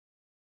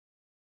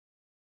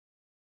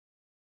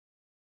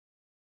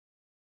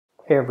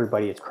Hey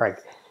everybody, it's Craig.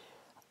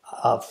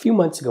 A few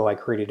months ago I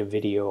created a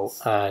video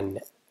on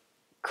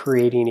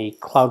creating a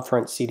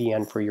CloudFront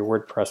CDN for your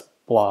WordPress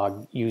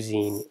blog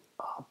using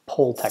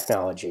poll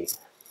technology.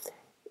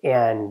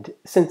 And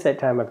since that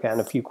time I've gotten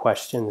a few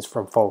questions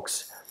from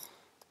folks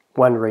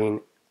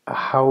wondering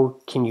how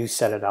can you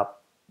set it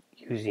up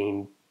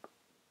using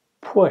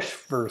push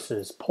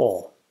versus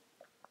poll.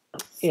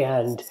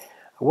 And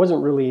I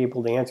wasn't really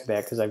able to answer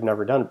that because I've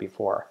never done it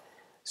before.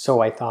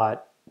 So I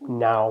thought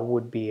now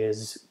would be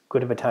as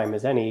good of a time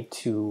as any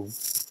to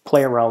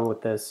play around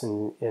with this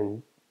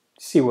and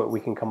see what we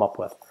can come up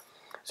with.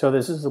 So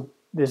this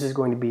is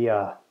going to be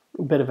a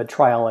bit of a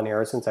trial and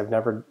error since I've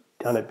never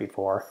done it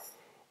before,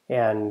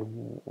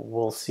 and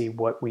we'll see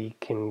what we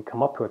can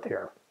come up with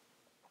here.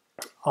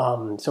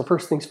 So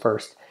first things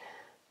first,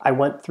 I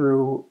went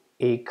through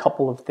a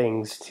couple of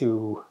things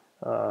to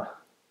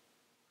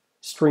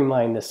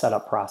streamline the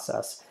setup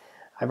process.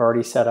 I've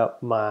already set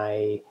up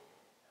my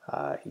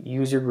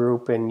user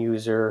group and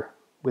user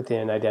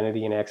within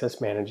identity and access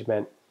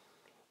management,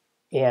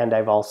 and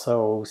I've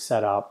also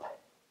set up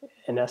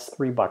an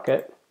S3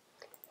 bucket.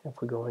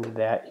 If we go into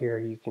that here,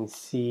 you can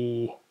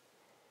see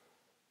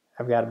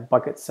I've got a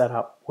bucket set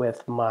up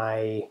with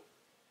my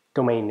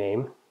domain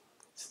name.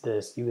 It's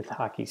this youth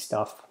hockey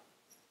stuff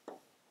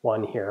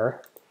one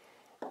here,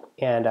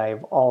 and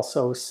I've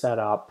also set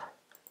up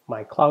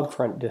my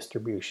CloudFront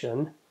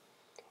distribution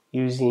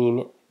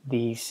using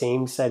the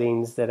same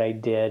settings that I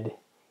did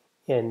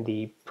in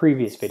the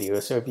previous video.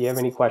 So if you have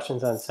any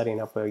questions on setting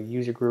up a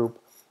user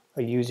group,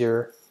 a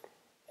user,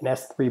 an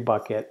S3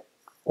 bucket,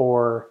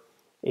 or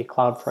a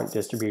CloudFront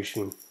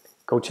distribution,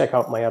 go check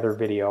out my other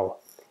video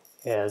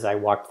as I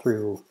walk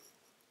through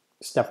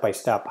step by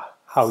step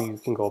how you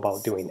can go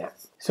about doing that.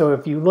 So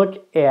if you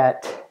look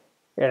at,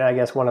 and I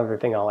guess one other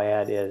thing I'll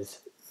add is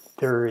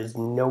there is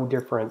no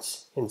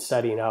difference in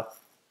setting up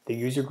the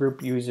user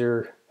group,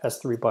 user,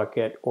 S3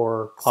 bucket,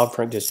 or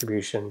CloudFront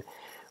distribution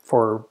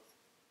for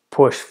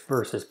push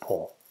versus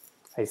pull.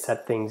 I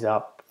set things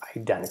up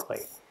identically.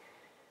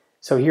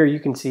 So here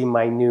you can see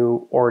my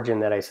new origin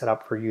that I set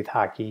up for youth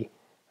hockey.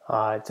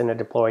 It's in a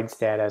deployed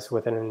status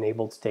with an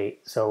enabled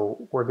state.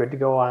 So we're good to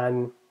go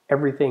on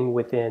everything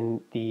within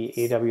the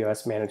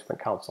AWS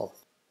Management Console.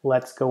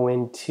 Let's go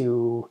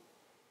into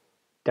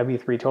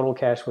W3 Total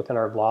Cache within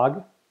our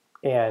blog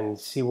and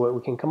see what we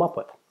can come up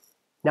with.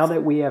 Now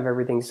that we have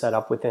everything set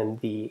up within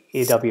the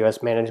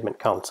AWS Management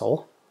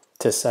Console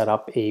to set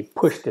up a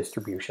push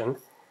distribution,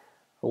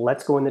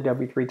 let's go in the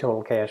W3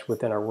 Total Cache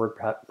within our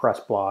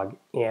WordPress blog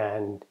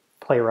and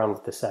play around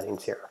with the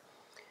settings here.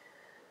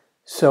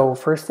 So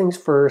first things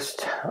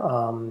first,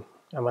 I'm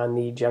on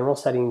the General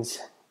Settings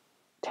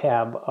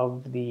tab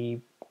of the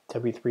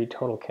W3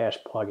 Total Cache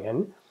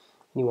plugin.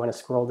 You want to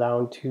scroll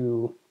down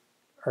to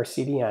our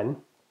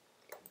CDN.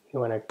 You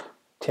want to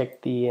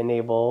tick the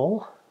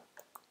Enable,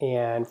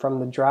 and from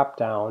the drop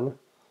down,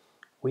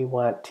 we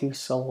want to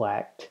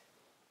select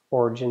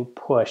Origin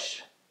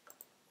Push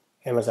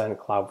Amazon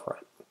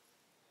CloudFront.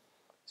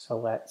 So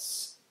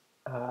let's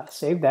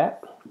save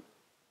that.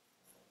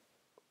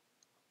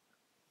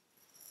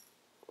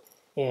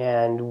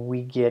 And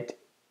we get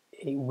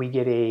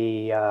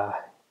a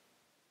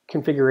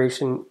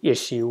configuration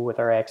issue with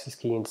our access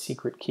key and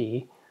secret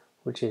key,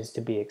 which is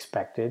to be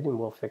expected, and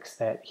we'll fix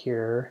that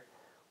here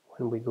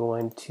when we go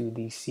into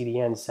the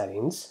CDN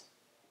settings.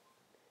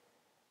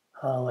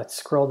 Let's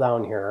scroll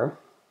down here.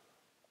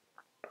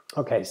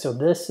 Okay, so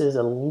this is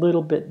a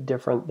little bit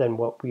different than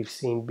what we've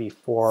seen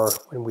before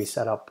when we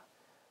set up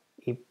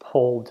a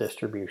poll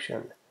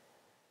distribution.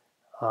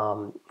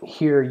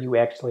 Here you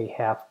actually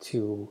have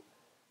to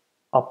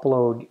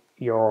upload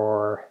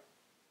your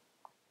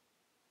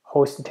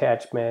host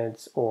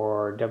attachments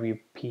or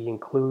WP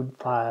include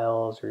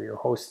files or your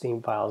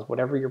hosting files,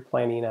 whatever you're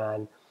planning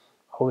on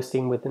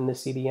hosting within the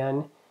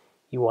CDN.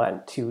 You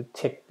want to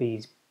tick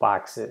these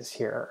boxes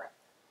here.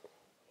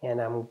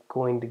 And I'm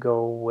going to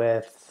go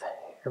with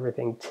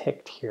everything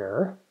ticked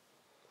here.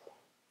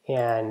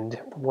 And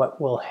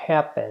what will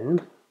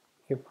happen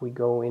if we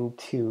go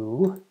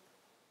into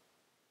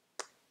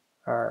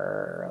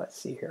our, let's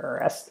see here,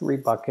 our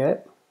S3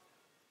 bucket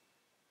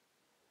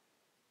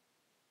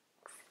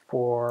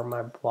for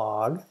my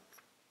blog,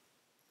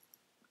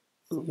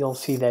 you'll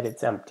see that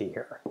it's empty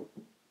here.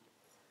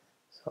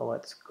 So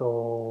let's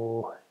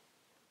go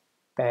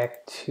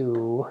back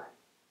to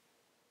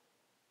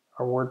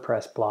our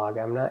WordPress blog.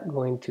 I'm not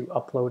going to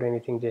upload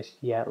anything just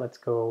yet. Let's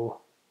go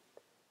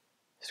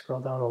scroll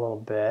down a little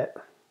bit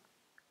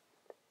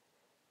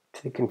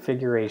to the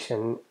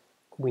configuration.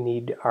 We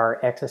need our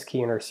access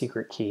key and our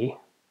secret key.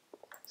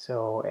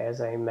 So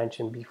as I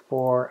mentioned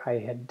before, I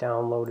had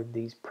downloaded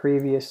these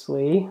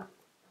previously.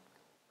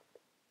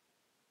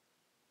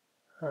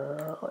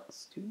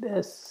 Let's do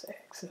this.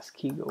 Access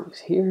key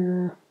goes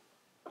here.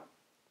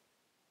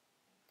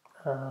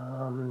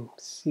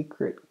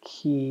 Secret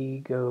key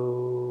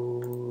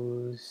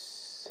goes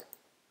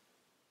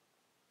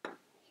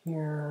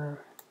here.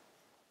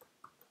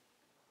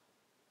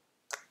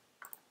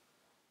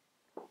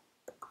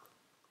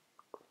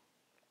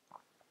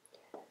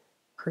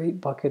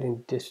 create bucket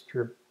and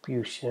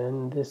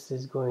distribution. This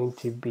is going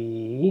to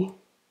be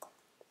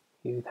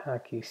youth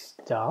hockey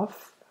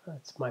stuff.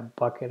 That's my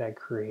bucket I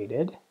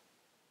created.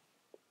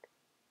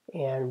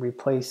 And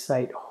replace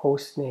site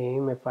host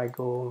name. If I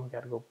go, we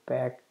got to go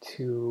back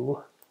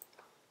to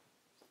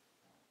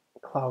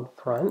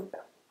CloudFront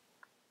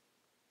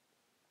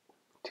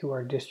to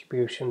our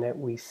distribution that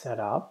we set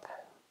up.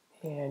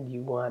 And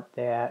you want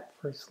that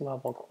first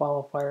level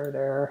qualifier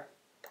there.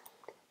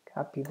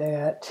 Copy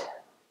that.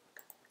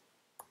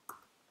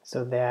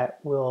 So that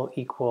will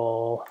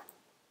equal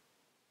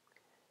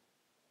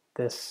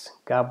this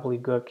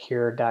gobbledygook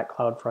here,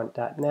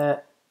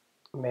 .cloudfront.net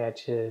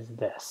matches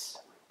this.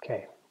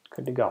 Okay,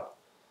 good to go.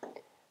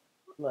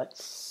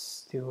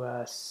 Let's do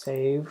a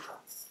save.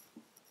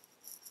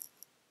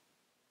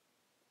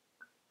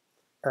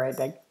 All right,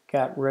 that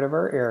got rid of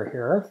our error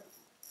here.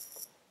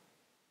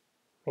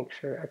 Make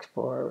sure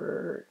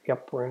export,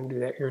 yep, we're gonna do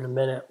that here in a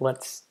minute.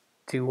 Let's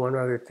do one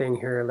other thing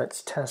here.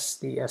 Let's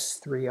test the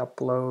S3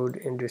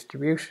 upload and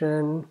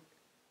distribution.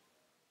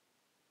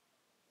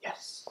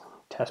 Yes,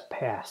 test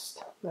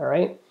passed. All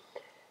right.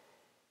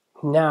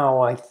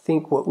 Now I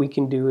think what we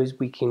can do is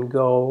we can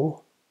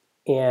go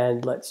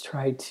and let's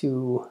try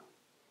to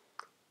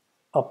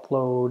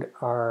upload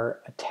our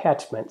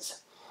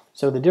attachments.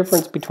 So the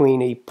difference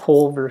between a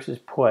pull versus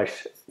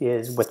push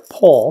is with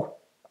pull,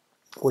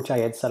 which I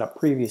had set up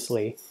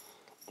previously,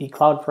 the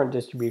CloudFront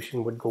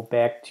distribution would go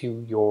back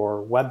to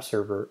your web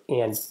server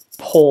and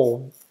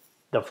pull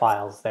the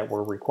files that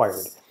were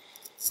required.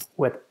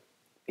 With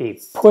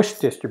a push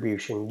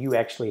distribution, you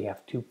actually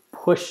have to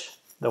push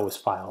those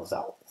files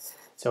out.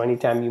 So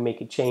anytime you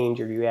make a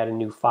change or you add a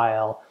new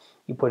file,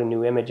 you put a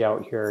new image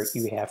out here,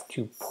 you have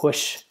to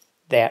push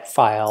that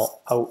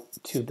file out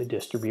to the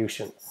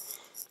distribution.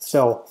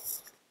 So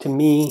to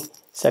me,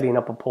 setting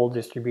up a pull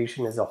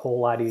distribution is a whole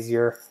lot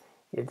easier.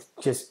 It's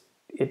just,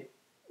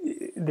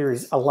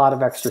 there's a lot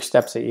of extra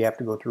steps that you have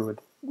to go through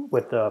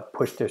with the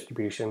push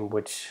distribution,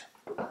 which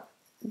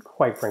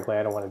quite frankly,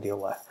 I don't want to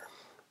deal with.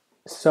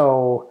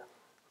 So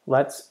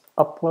let's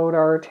upload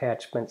our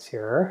attachments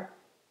here.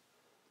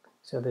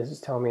 So this is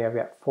telling me I've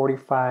got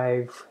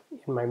 45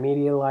 in my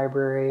media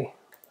library.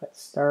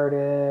 Let's start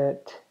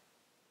it.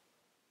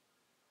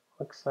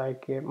 Looks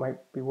like it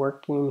might be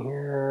working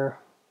here.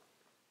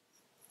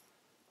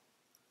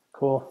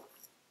 Cool.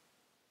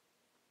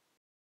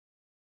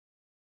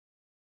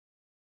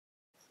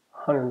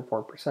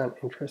 104%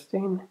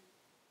 interesting.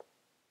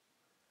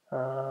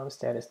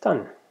 Status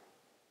done.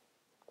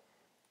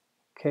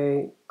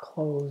 Okay,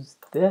 close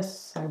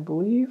this, I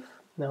believe.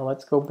 Now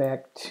let's go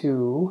back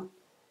to,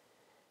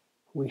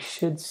 we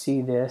should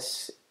see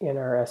this in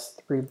our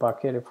S3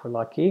 bucket if we're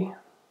lucky.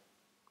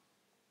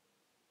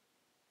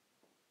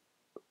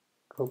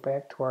 Go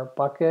back to our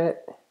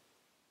bucket.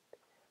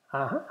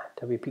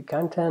 WP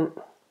content,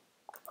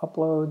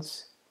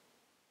 uploads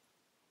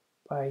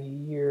by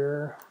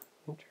year.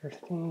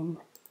 Interesting.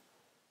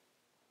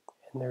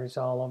 And there's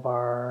all of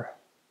our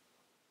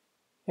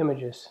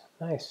images.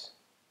 Nice.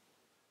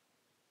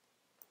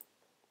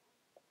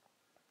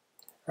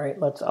 All right,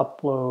 let's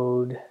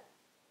upload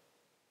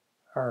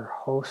our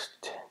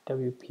host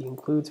WP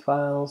includes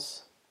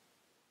files.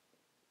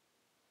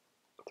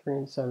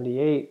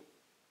 378.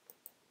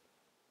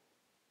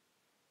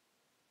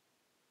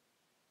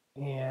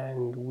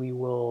 And we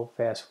will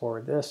fast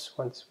forward this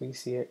once we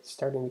see it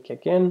starting to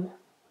kick in.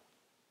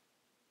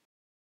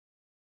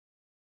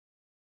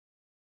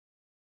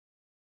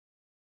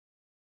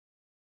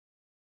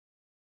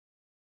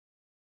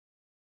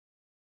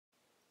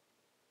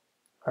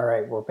 All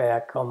right, we're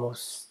back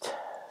almost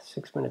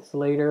 6 minutes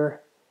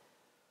later.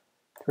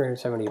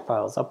 370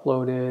 files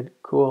uploaded.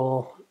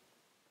 Cool.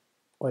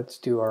 Let's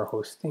do our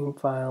host theme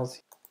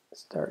files.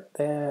 Start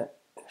that.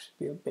 It should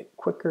be a bit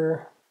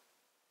quicker.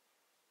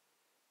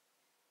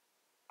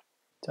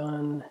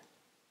 Done.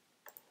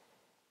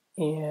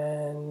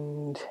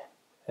 And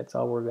that's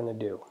all we're going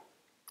to do.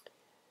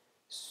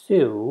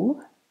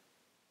 So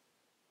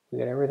we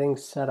got everything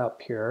set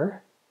up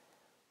here.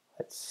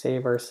 Let's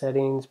save our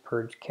settings,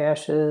 purge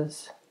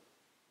caches.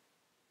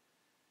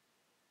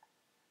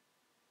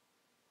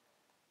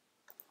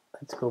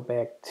 Let's go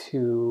back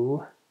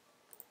to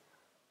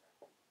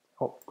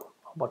all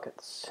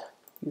buckets,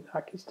 youth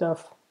hockey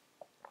stuff.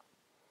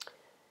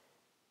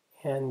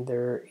 And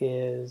there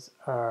is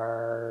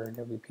our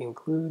WP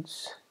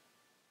includes,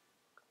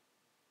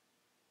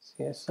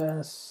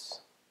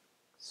 CSS,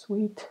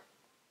 sweet,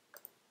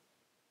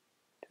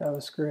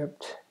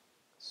 JavaScript,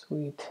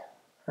 sweet.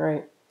 All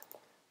right,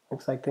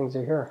 looks like things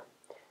are here.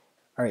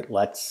 All right,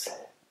 let's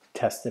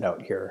test it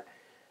out here.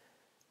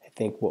 I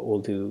think what we'll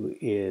do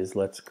is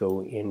let's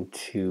go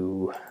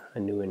into a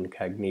new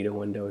incognito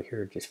window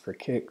here just for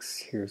kicks.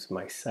 Here's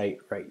my site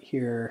right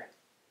here.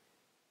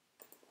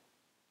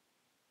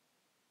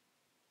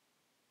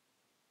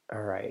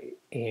 All right,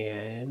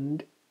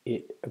 and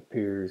it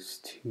appears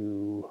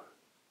to,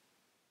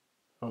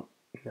 oh,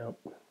 no,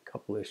 a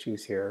couple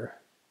issues here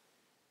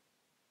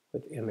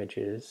with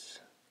images.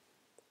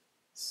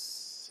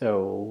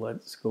 So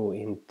let's go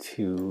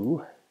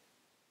into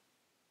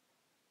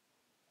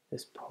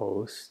this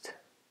post.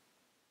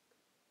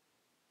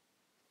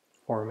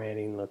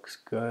 Formatting looks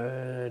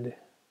good.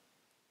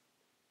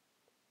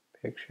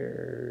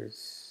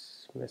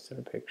 Pictures, missing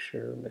a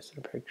picture, missing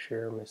a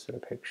picture, missing a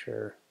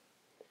picture.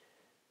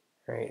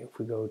 All right, if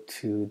we go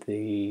to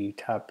the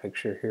top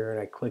picture here and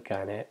I click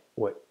on it,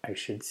 what I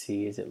should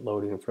see is it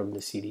loading from the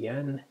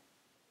CDN,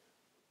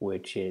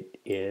 which it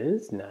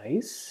is.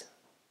 Nice.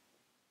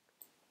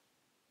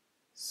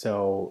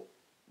 So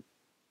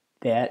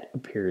that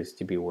appears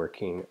to be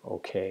working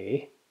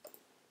okay.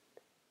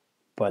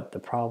 But the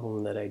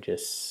problem that I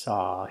just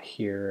saw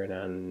here and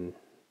on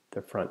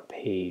the front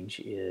page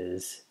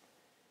is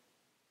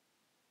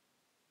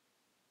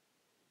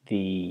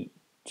the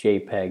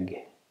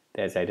JPEG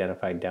that's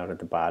identified down at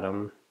the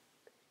bottom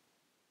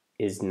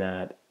is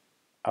not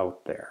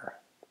out there.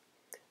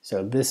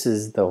 So this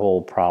is the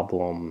whole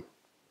problem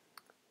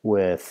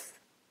with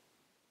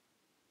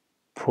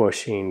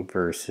pushing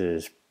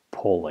versus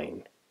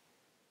pulling.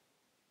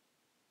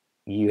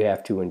 You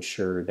have to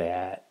ensure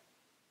that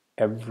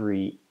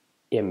every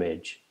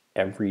image,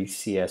 every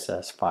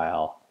CSS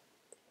file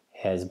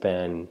has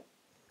been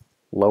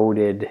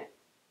loaded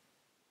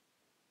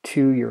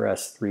to your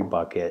S3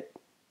 bucket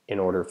in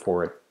order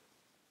for it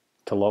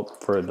to load,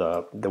 for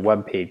the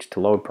web page to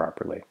load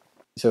properly.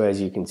 So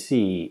as you can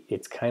see,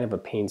 it's kind of a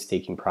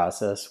painstaking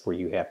process where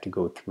you have to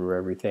go through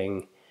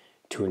everything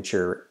to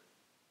ensure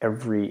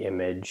every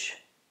image,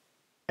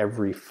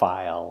 every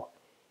file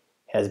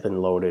has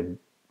been loaded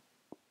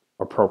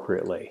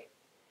appropriately.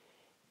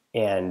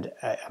 And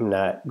I'm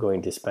not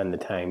going to spend the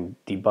time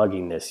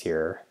debugging this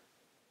here,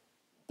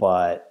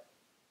 but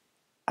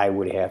I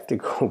would have to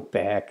go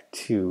back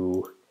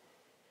to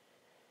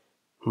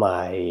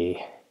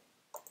my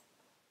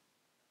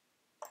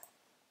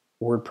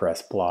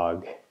WordPress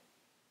blog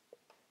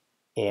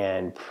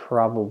and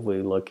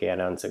probably look at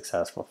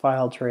unsuccessful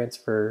file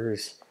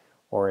transfers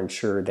or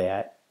ensure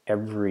that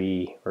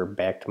or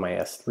back to my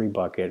S3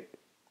 bucket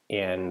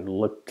and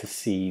look to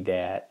see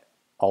that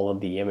all of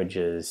the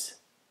images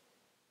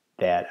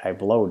that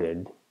I've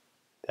loaded,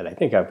 that I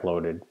think I've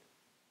loaded,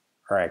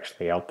 are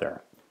actually out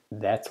there.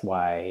 That's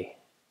why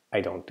I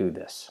don't do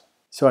this.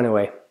 So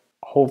anyway,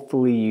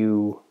 hopefully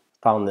you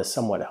found this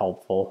somewhat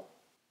helpful,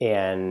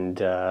 and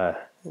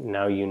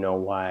now you know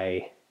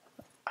why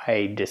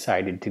I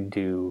decided to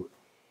do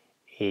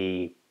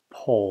a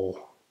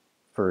pull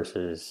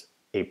versus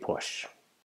a push.